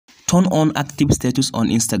Turn on active status on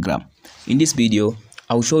Instagram. In this video,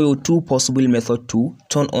 I'll show you two possible methods to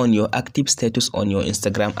turn on your active status on your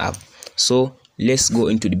Instagram app. So let's go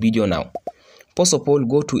into the video now. First of all,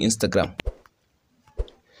 go to Instagram.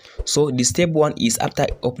 So the step one is after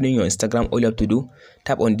opening your Instagram, all you have to do,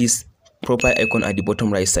 tap on this profile icon at the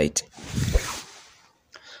bottom right side.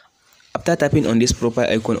 After tapping on this profile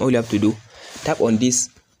icon, all you have to do, tap on this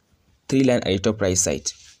three line at the top right side.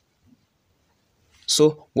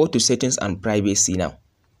 So go to settings and privacy now.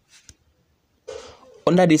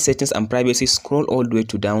 Under this settings and privacy, scroll all the way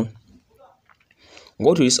to down.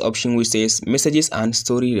 Go to this option which says messages and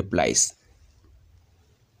story replies.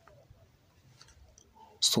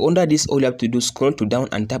 So under this, all you have to do, scroll to down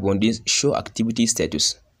and tap on this show activity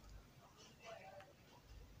status.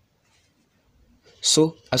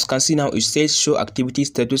 So as you can see now, it says show activity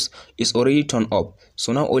status is already turned up.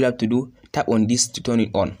 So now all you have to do, tap on this to turn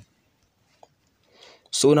it on.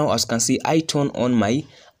 So now as you can see, I turn on my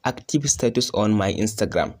active status on my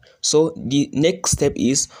Instagram. So the next step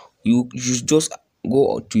is you just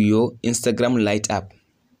go to your Instagram Lite app.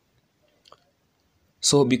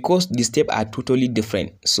 So because the steps are totally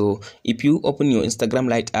different, so if you open your Instagram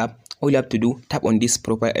Lite app, all you have to do, tap on this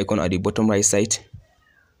profile icon at the bottom right side.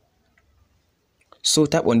 So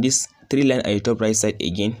tap on this three line at the top right side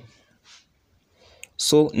again.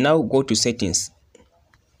 So now go to settings.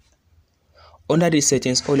 Under the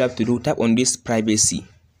settings, all you have to do, tap on this privacy.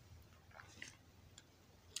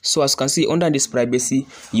 So as you can see, under this privacy,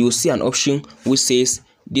 you will see an option which says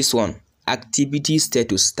this one, activity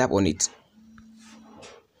status. Tap on it.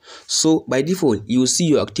 So by default, you will see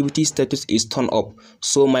your activity status is turned up.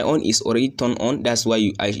 So my own is already turned on. That's why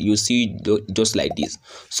you see just like this.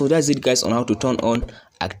 So that's it, guys, on how to turn on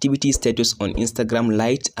activity status on Instagram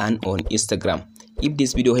Lite and on Instagram. If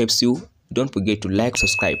this video helps you, don't forget to like,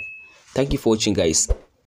 subscribe. Thank you for watching, guys.